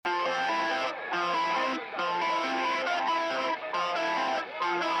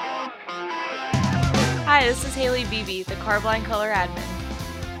Hi, this is Haley Beebe, the Carboline Color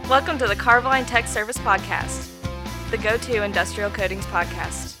Admin. Welcome to the Carboline Tech Service Podcast, the go-to industrial coatings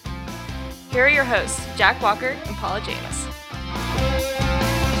podcast. Here are your hosts, Jack Walker and Paula Janis.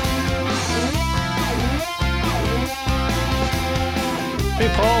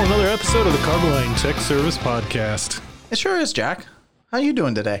 Hey Paul, another episode of the Carboline Tech Service Podcast. It sure is, Jack. How you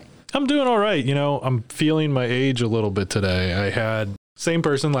doing today? I'm doing all right. You know, I'm feeling my age a little bit today. I had same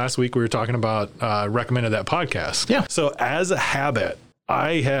person last week. We were talking about recommended that podcast. Yeah. So as a habit,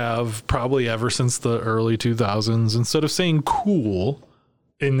 I have probably ever since the early 2000s, instead of saying cool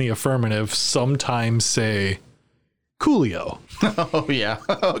in the affirmative, sometimes say Coolio. Oh, yeah.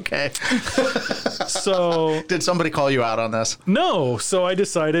 Okay. So did somebody call you out on this? No. So I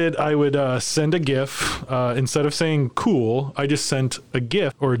decided I would send a GIF. Instead of saying cool, I just sent a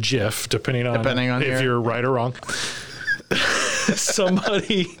GIF or a GIF, depending on if you're right or wrong. I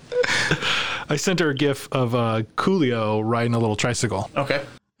sent her a GIF of Coolio riding a little tricycle. Okay.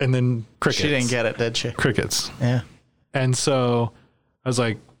 And then crickets. She didn't get it, did she? Crickets. Yeah. And so I was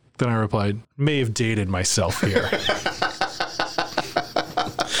like, then I replied, may have dated myself here.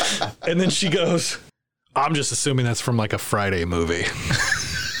 And then she goes, I'm just assuming that's from like a Friday movie.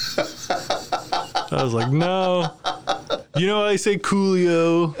 I was like, no. You know, I say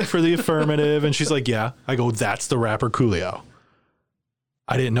Coolio for the affirmative. And she's like, yeah. I go, that's the rapper Coolio.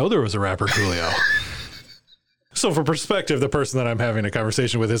 I didn't know there was a rapper Coolio. So for perspective, the person that I'm having a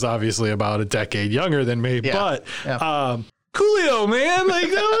conversation with is obviously about a decade younger than me. Yeah. But Coolio, man, like, how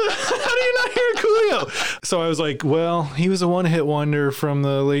do you not hear Coolio? So I was like, well, he was a one-hit wonder from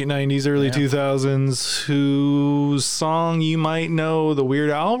the late 90s, early 2000s, whose song you might know the Weird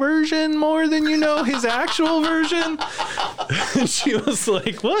Al version more than you know his actual version. And she was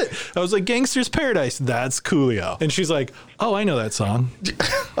like, what? I was like, Gangster's Paradise, that's Coolio. And she's like, oh, I know that song.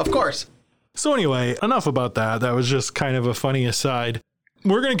 Of course. So anyway, enough about that. That was just kind of a funny aside.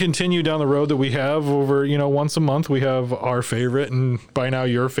 We're going to continue down the road that we have over, once a month. We have our favorite, and by now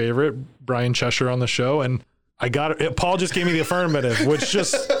your favorite, Brian Cheshire on the show. And I got it. Paul just gave me the affirmative, which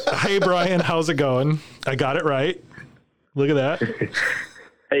just, hey, Brian, how's it going? I got it right. Look at that.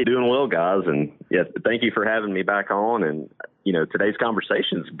 Hey, doing well, guys. And yes, thank you for having me back on. And, today's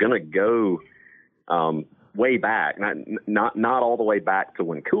conversation is going to go way back, not all the way back to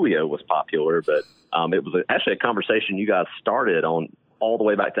when Coolio was popular, but it was actually a conversation you guys started on all the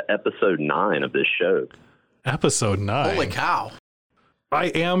way back to episode 9 of this show. Episode 9. Holy cow. I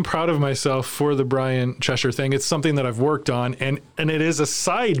am proud of myself for the Brian Cheshire thing. It's something that I've worked on, and it is a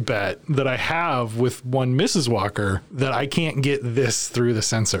side bet that I have with one Mrs. Walker that I can't get this through the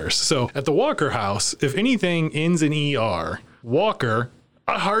sensors. So at the Walker house, if anything ends in ER, Walker,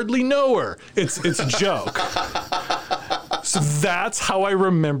 I hardly know her. It's a joke. So that's how I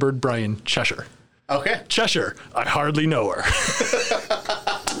remembered Brian Cheshire. Okay. Cheshire, I hardly know her.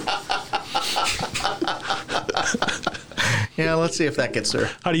 Yeah, let's see if that gets her.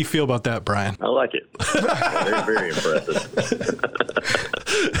 How do you feel about that, Brian? I like it. Very, very impressive.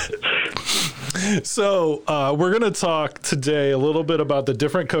 So we're going to talk today a little bit about the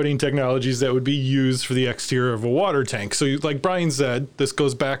different coating technologies that would be used for the exterior of a water tank. So like Brian said, this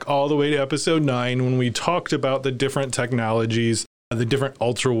goes back all the way to episode 9 when we talked about the different technologies, the different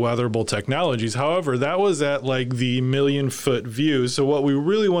ultra weatherable technologies. However, that was at like the 1,000,000-foot view. So what we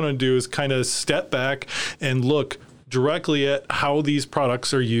really want to do is kind of step back and look directly at how these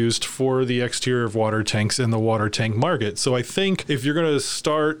products are used for the exterior of water tanks in the water tank market. So I think if you're going to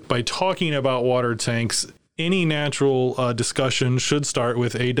start by talking about water tanks, any natural discussion should start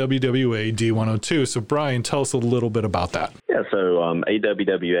with AWWA D102. So Brian, tell us a little bit about that. Yeah, so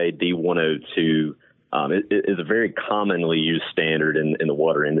AWWA D102 is a very commonly used standard in the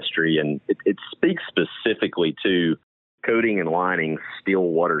water industry, and it speaks specifically to coating and lining still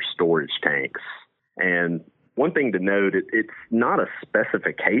water storage tanks. And one thing to note, it's not a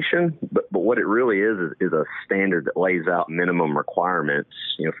specification, but what it really is a standard that lays out minimum requirements,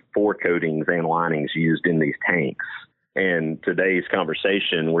 for coatings and linings used in these tanks. And today's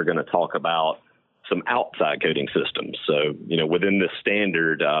conversation, we're going to talk about some outside coating systems. So, within this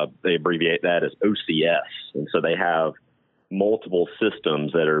standard, they abbreviate that as OCS. And so they have multiple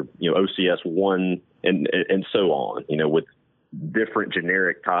systems that are, OCS 1 and so on, with different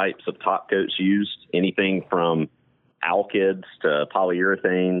generic types of top coats used, anything from alkyds to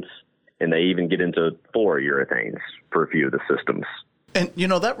polyurethanes, and they even get into fluorourethanes for a few of the systems. And,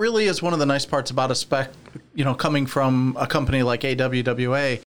 that really is one of the nice parts about a spec, coming from a company like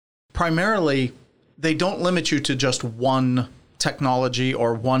AWWA. Primarily, they don't limit you to just one technology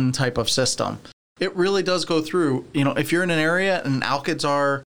or one type of system. It really does go through, if you're in an area and alkyds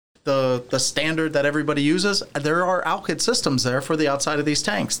are the standard that everybody uses, there are alkyd systems there for the outside of these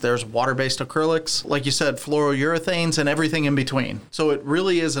tanks. There's water-based acrylics, like you said, fluorourethanes, and everything in between. So it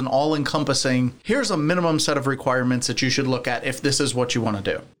really is an all-encompassing, here's a minimum set of requirements that you should look at if this is what you want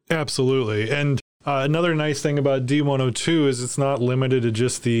to do. Absolutely. And another nice thing about D102 is it's not limited to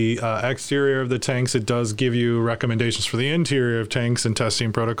just the exterior of the tanks. It does give you recommendations for the interior of tanks and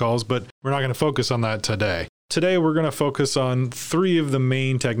testing protocols, but we're not going to focus on that today. Today, we're going to focus on 3 of the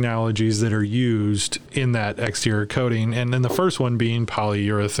main technologies that are used in that exterior coating, and then the first one being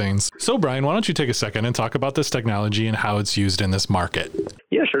polyurethanes. So, Brian, why don't you take a second and talk about this technology and how it's used in this market?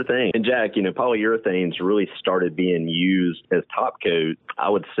 Yeah, sure thing. And Jack, polyurethanes really started being used as top coat, I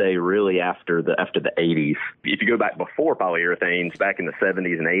would say, really after the 80s. If you go back before polyurethanes, back in the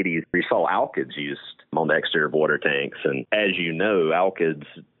 70s and 80s, you saw alkyds used on the exterior of water tanks. And as you know, alkyds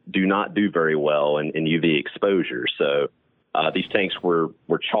do not do very well in UV exposure. So these tanks were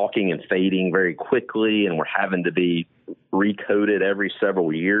chalking and fading very quickly, and were having to be recoated every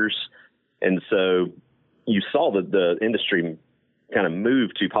several years. And so you saw that the industry kind of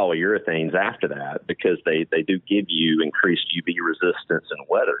move to polyurethanes after that, because they do give you increased UV resistance and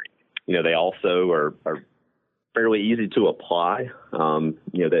weathering. They also are fairly easy to apply.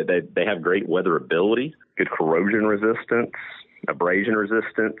 They have great weatherability, good corrosion resistance, abrasion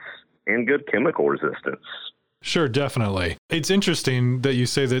resistance, and good chemical resistance. Sure, definitely. It's interesting that you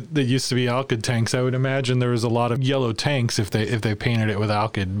say that there used to be alkyd tanks. I would imagine there was a lot of yellow tanks if they painted it with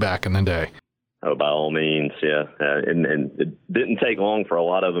alkyd back in the day. Oh, by all means, yeah. And it didn't take long for a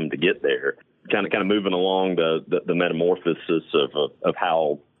lot of them to get there. Kind of moving along the metamorphosis of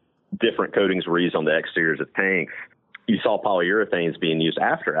how different coatings were used on the exteriors of tanks. You saw polyurethanes being used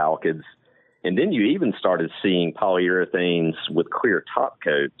after alkyds, and then you even started seeing polyurethanes with clear top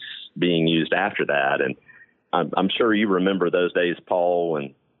coats being used after that. And I'm sure you remember those days, Paul,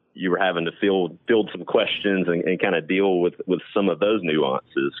 when you were having to field some questions and kind of deal with some of those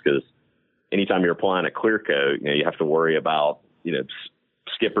nuances, because anytime you're applying a clear coat, you have to worry about,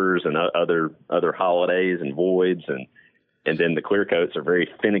 skippers and other holidays and voids. And then the clear coats are very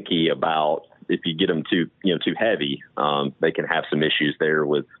finicky about, if you get them too heavy, they can have some issues there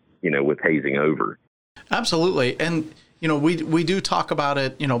with hazing over. Absolutely. And, we do talk about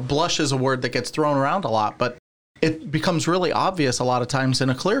it, blush is a word that gets thrown around a lot, but it becomes really obvious a lot of times in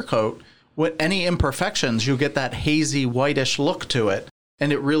a clear coat. With any imperfections, you get that hazy whitish look to it.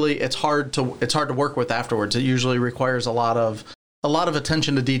 And it's hard to work with afterwards. It usually requires a lot of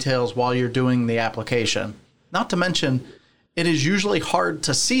attention to details while you're doing the application. Not to mention, it is usually hard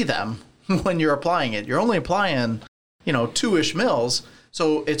to see them when you're applying it. You're only applying, 2-ish mils,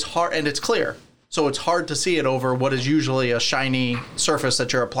 so it's hard, and it's clear. So it's hard to see it over what is usually a shiny surface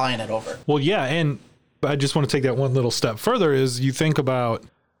that you're applying it over. Well, yeah, and I just want to take that one little step further. Is you think about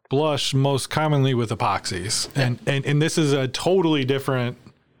blush most commonly with epoxies, and this is a totally different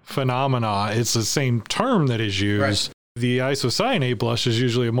phenomena. It's the same term that is used. Right. The isocyanate blush is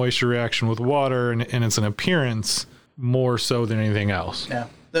usually a moisture reaction with water, and it's an appearance more so than anything else. Yeah.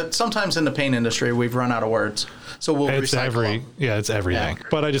 Sometimes in the paint industry, we've run out of words, so we'll recycle. It's everything. Yeah.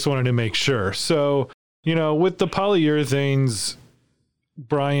 But I just wanted to make sure. So, with the polyurethanes,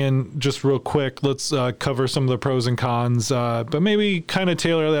 Brian, just real quick, let's cover some of the pros and cons, but maybe kind of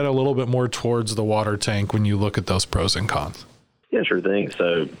tailor that a little bit more towards the water tank when you look at those pros and cons. Yeah, sure thing.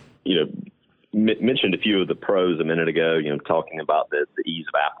 So, mentioned a few of the pros a minute ago, talking about the ease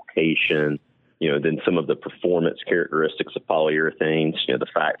of application, then some of the performance characteristics of polyurethanes, the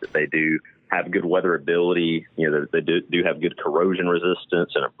fact that they do have good weatherability, they do have good corrosion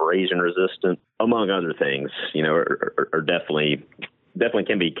resistance and abrasion resistance, among other things, are definitely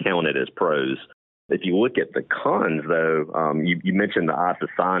can be counted as pros. If you look at the cons, though, you mentioned the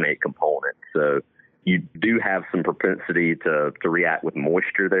isocyanate component. So you do have some propensity to react with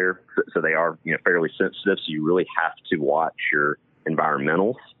moisture there. So they are fairly sensitive. So you really have to watch your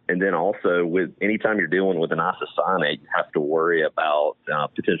environmentals. And then also, with anytime you're dealing with an isocyanate, you have to worry about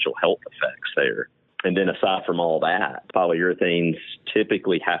potential health effects there. And then aside from all that, polyurethanes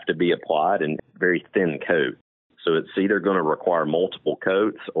typically have to be applied in very thin coat. So it's either going to require multiple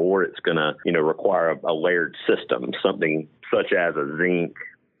coats, or it's going to, require a layered system, something such as a zinc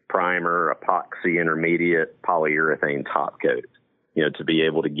primer, epoxy intermediate, polyurethane top coat, to be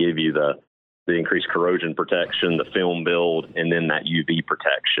able to give you the increased corrosion protection, the film build, and then that UV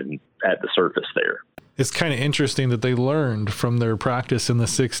protection at the surface there. It's kind of interesting that they learned from their practice in the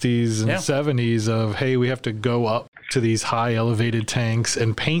 60s and 70s of, hey, we have to go up to these high elevated tanks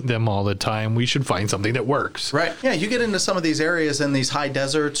and paint them all the time. We should find something that works. Right. Yeah, you get into some of these areas in these high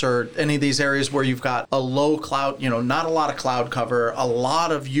deserts or any of these areas where you've got a low cloud, not a lot of cloud cover, a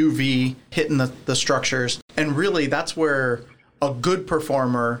lot of UV hitting the structures. And really, that's where a good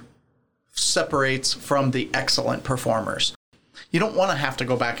performer separates from the excellent performers. You don't want to have to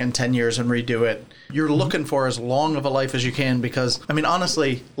go back in 10 years and redo it. You're looking for as long of a life as you can because,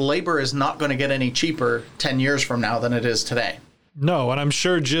 honestly, labor is not going to get any cheaper 10 years from now than it is today. No, and I'm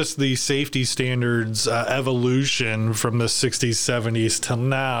sure just the safety standards evolution from the 60s, 70s till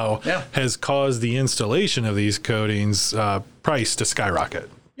now has caused the installation of these coatings price to skyrocket.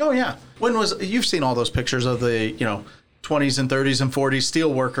 Oh, yeah. You've seen all those pictures of the, 20s and 30s and 40s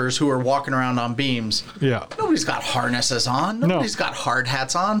steel workers who are walking around on beams. Yeah. Nobody's got harnesses on. Nobody's got hard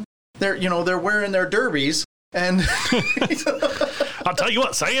hats on. They're wearing their derbies and I'll tell you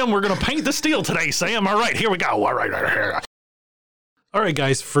what, Sam, we're going to paint the steel today, Sam. All right, here we go. All right,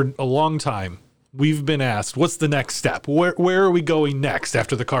 guys, for a long time, we've been asked, what's the next step? Where are we going next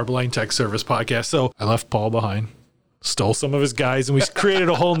after the Carboline Tech Service podcast? So I left Paul behind, stole some of his guys, and we created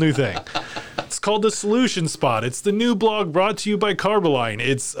a whole new thing. It's called The Solution Spot. It's the new blog brought to you by Carboline.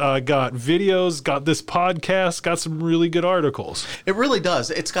 It's got videos, got this podcast, got some really good articles. It really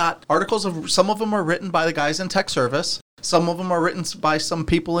does. It's got articles some of them are written by the guys in tech service. Some of them are written by some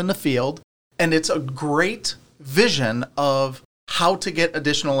people in the field. And it's a great vision of how to get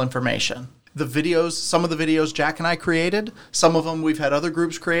additional information. The videos, some of the videos Jack and I created, some of them we've had other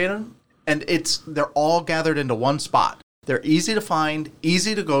groups created, and they're all gathered into one spot. They're easy to find,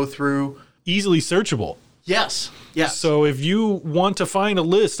 easy to go through. Easily searchable. Yes. So if you want to find a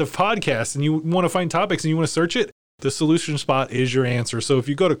list of podcasts and you want to find topics and you want to search it, the Solution Spot is your answer. So if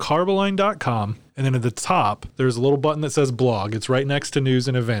you go to carboline.com and then at the top, there's a little button that says blog. It's right next to news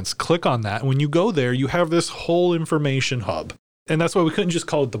and events. Click on that. And when you go there, you have this whole information hub. And that's why we couldn't just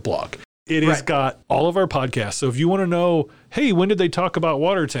call it the blog. It has got all of our podcasts. So if you want to know, hey, when did they talk about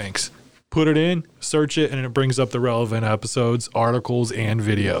water tanks? Put it in, search it, and it brings up the relevant episodes, articles, and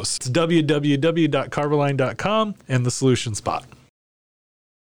videos. It's www.carboline.com and the Solution Spot.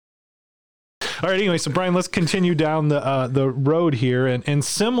 All right, anyway, so Brian, let's continue down the road here. And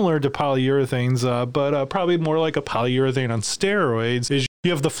similar to polyurethanes, but probably more like a polyurethane on steroids, is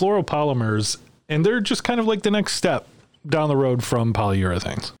you have the fluoropolymers, and they're just kind of like the next step down the road from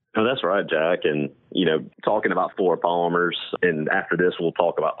polyurethanes. Oh, that's right, Jack. And, talking about fluoropolymers, and after this, we'll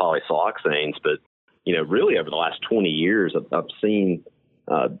talk about polysiloxanes. But, really over the last 20 years, I've seen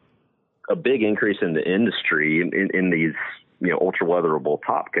a big increase in the industry in these, ultra weatherable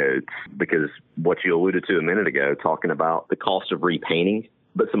top coats, because what you alluded to a minute ago, talking about the cost of repainting.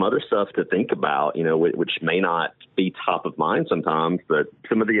 But some other stuff to think about, which may not be top of mind sometimes, but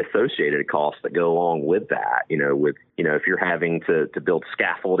some of the associated costs that go along with that, if you're having to build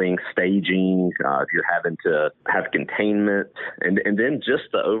scaffolding, staging, if you're having to have containment, and then just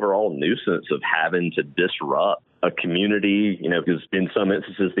the overall nuisance of having to disrupt a community, because in some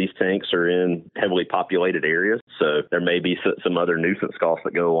instances, these tanks are in heavily populated areas. So there may be some other nuisance costs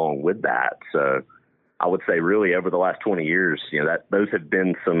that go along with that. So I would say really over the last 20 years, those have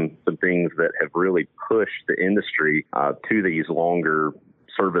been some things that have really pushed the industry to these longer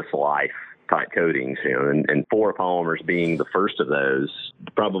service life type coatings, and fluoropolymers being the first of those.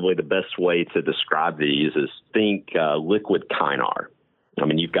 Probably the best way to describe these is think liquid Kynar.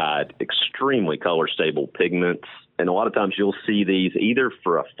 You've got extremely color stable pigments, and a lot of times you'll see these either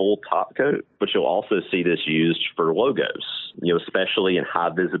for a full top coat, but you'll also see this used for logos, especially in high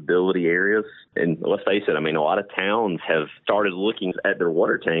visibility areas. And let's face it, a lot of towns have started looking at their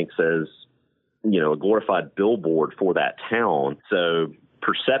water tanks as, a glorified billboard for that town. So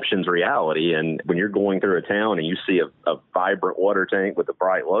perception's reality. And when you're going through a town and you see a vibrant water tank with a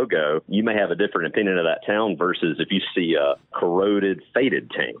bright logo, you may have a different opinion of that town versus if you see a corroded, faded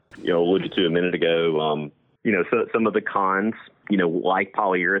tank. Alluded to a minute ago, so some of the cons, like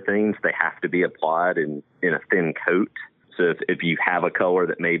polyurethanes, they have to be applied in a thin coat. So if you have a color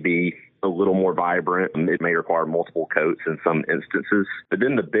that may be a little more vibrant, it may require multiple coats in some instances. But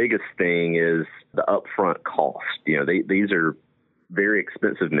then the biggest thing is the upfront cost. These are very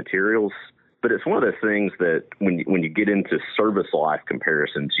expensive materials, but it's one of those things that when you get into service life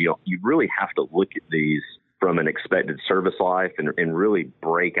comparisons, you really have to look at these from an expected service life and really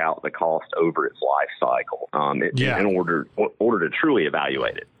break out the cost over its life cycle in order to truly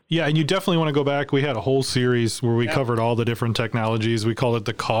evaluate it. Yeah, and you definitely want to go back. We had a whole series where we covered all the different technologies. We call it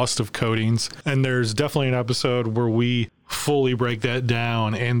the cost of coatings. And there's definitely an episode where we fully break that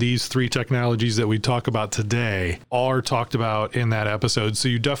down. And these 3 technologies that we talk about today are talked about in that episode. So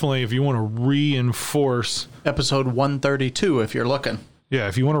you definitely, if you want to reinforce Episode 132, if you're looking. Yeah,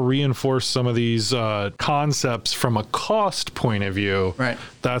 if you want to reinforce some of these concepts from a cost point of view, right,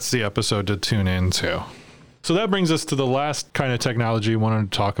 that's the episode to tune into. So that brings us to the last kind of technology we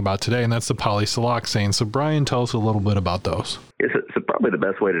wanted to talk about today, and that's the polysiloxane. So Brian, tell us a little bit about those. Yes, so probably the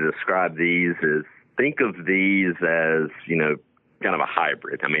best way to describe these is think of these as, kind of a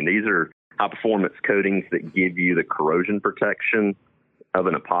hybrid. I mean, these are high-performance coatings that give you the corrosion protection of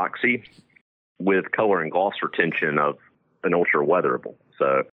an epoxy with color and gloss retention of an ultra-weatherable.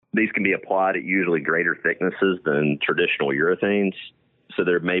 So these can be applied at usually greater thicknesses than traditional urethanes. So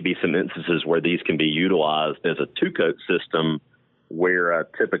there may be some instances where these can be utilized as a 2-coat system where a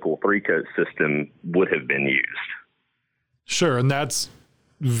typical 3-coat system would have been used. Sure, and that's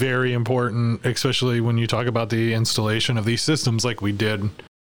very important, especially when you talk about the installation of these systems like we did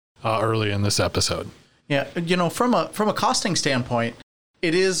early in this episode. Yeah, from a costing standpoint,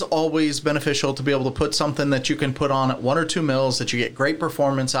 it is always beneficial to be able to put something that you can put on at 1 or 2 mils that you get great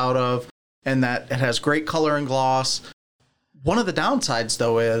performance out of and that it has great color and gloss. One of the downsides,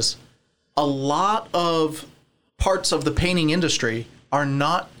 though, is a lot of parts of the painting industry are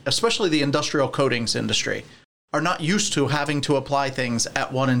not, especially the industrial coatings industry, are not used to having to apply things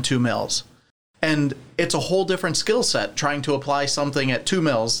at 1 and 2 mils. And it's a whole different skill set trying to apply something at 2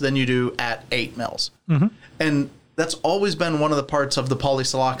 mils than you do at 8 mils. Mm-hmm. And that's always been one of the parts of the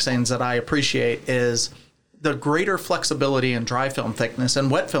polysiloxanes that I appreciate is the greater flexibility in dry film thickness and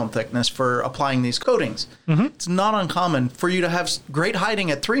wet film thickness for applying these coatings. Mm-hmm. It's not uncommon for you to have great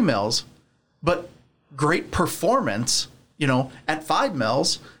hiding at 3 mils, but great performance, at 5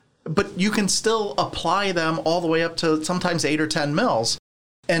 mils, but you can still apply them all the way up to sometimes 8 or 10 mils.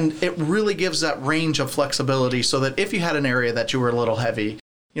 And it really gives that range of flexibility so that if you had an area that you were a little heavy,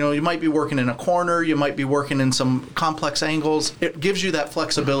 you might be working in a corner, you might be working in some complex angles. It gives you that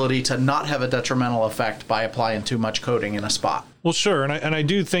flexibility to not have a detrimental effect by applying too much coating in a spot. Well, sure. And I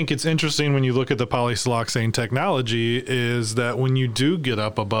do think it's interesting when you look at the polysiloxane technology is that when you do get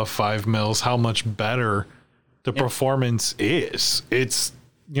up above 5 mils, how much better the performance is. It's,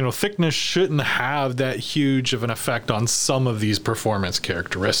 thickness shouldn't have that huge of an effect on some of these performance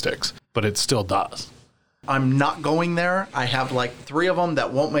characteristics, but it still does. I'm not going there. I have like 3 of them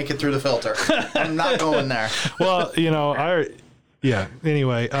that won't make it through the filter. I'm not going there. Well,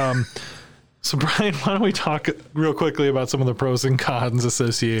 anyway. So Brian, why don't we talk real quickly about some of the pros and cons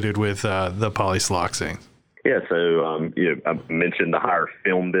associated with the polysiloxane? Yeah. So, I mentioned the higher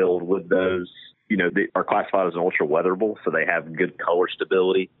film build with those. They are classified as an ultra weatherable, so they have good color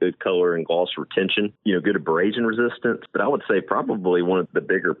stability, good color and gloss retention, good abrasion resistance. But I would say probably one of the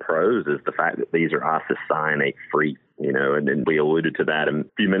bigger pros is the fact that these are isocyanate free, and then we alluded to that a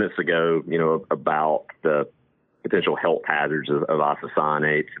few minutes ago, about the potential health hazards of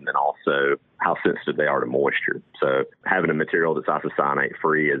isocyanates and then also how sensitive they are to moisture. So having a material that's isocyanate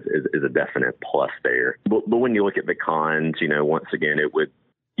free is a definite plus there. But when you look at the cons, once again,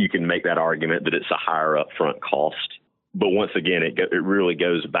 you can make that argument that it's a higher upfront cost. But once again, it really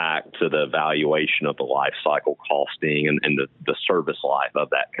goes back to the evaluation of the life cycle costing and the service life of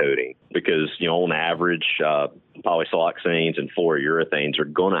that coating. Because, on average, polysiloxanes and fluorourethanes are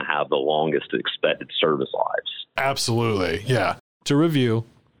going to have the longest expected service lives. Absolutely. Yeah. To review,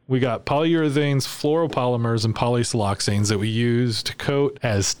 we got polyurethanes, fluoropolymers, and polysiloxanes that we use to coat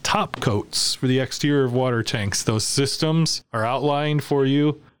as top coats for the exterior of water tanks. Those systems are outlined for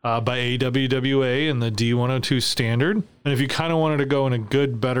you by AWWA and the D102 standard. And if you kind of wanted to go in a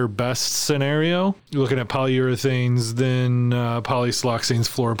good, better, best scenario, you're looking at polyurethanes, then polysiloxanes,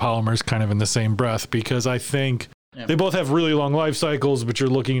 fluoropolymers kind of in the same breath, because I think they both have really long life cycles, but you're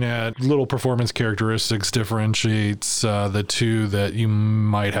looking at little performance characteristics differentiates the two that you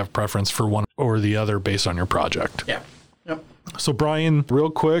might have preference for one or the other based on your project. Yeah. Yep. So Brian,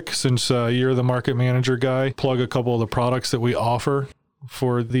 real quick, since you're the market manager guy, plug a couple of the products that we offer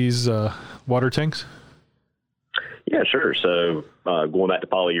for these water tanks. Yeah, sure. So going back to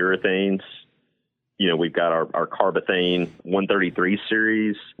polyurethanes, we've got our Carbethane 133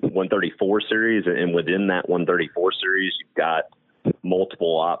 series, 134 series, and within that 134 series, you've got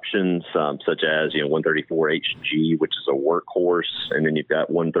multiple options, such as 134 HG, which is a workhorse, and then you've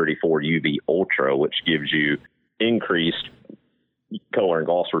got 134 UV Ultra, which gives you increased color and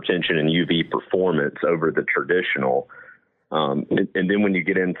gloss retention and UV performance over the traditional. And then when you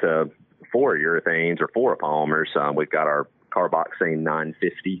get into fluorourethanes or fluoropolymers, we've got our Carboxane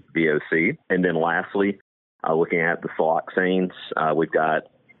 950 VOC. And then lastly, looking at the siloxanes, we've got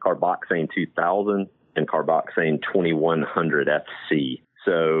Carboxane 2000 and carboxane 2100 FC.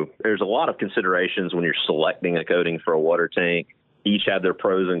 So there's a lot of considerations when you're selecting a coating for a water tank. Each have their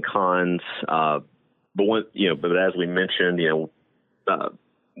pros and cons. But as we mentioned,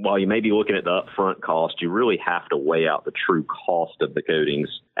 while you may be looking at the upfront cost, you really have to weigh out the true cost of the coatings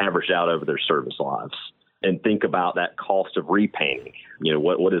averaged out over their service lives, and think about that cost of repainting.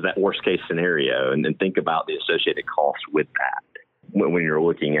 What is that worst case scenario, and then think about the associated cost with that when you're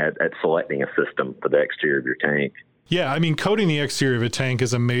looking at selecting a system for the exterior of your tank. Yeah, I mean, coating the exterior of a tank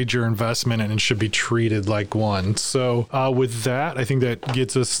is a major investment and it should be treated like one. So with that, I think that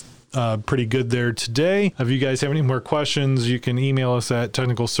gets us pretty good there today. If you guys have any more questions, you can email us at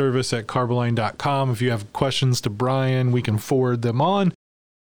technicalservice@carboline.com. If you have questions to Brian, we can forward them on.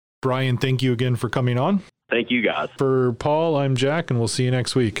 Brian, thank you again for coming on. Thank you, guys. For Paul, I'm Jack, and we'll see you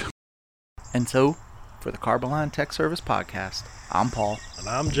next week. And so, for the Carboline Tech Service Podcast, I'm Paul. And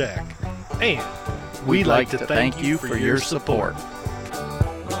I'm Jack. And we'd like to thank you for your support.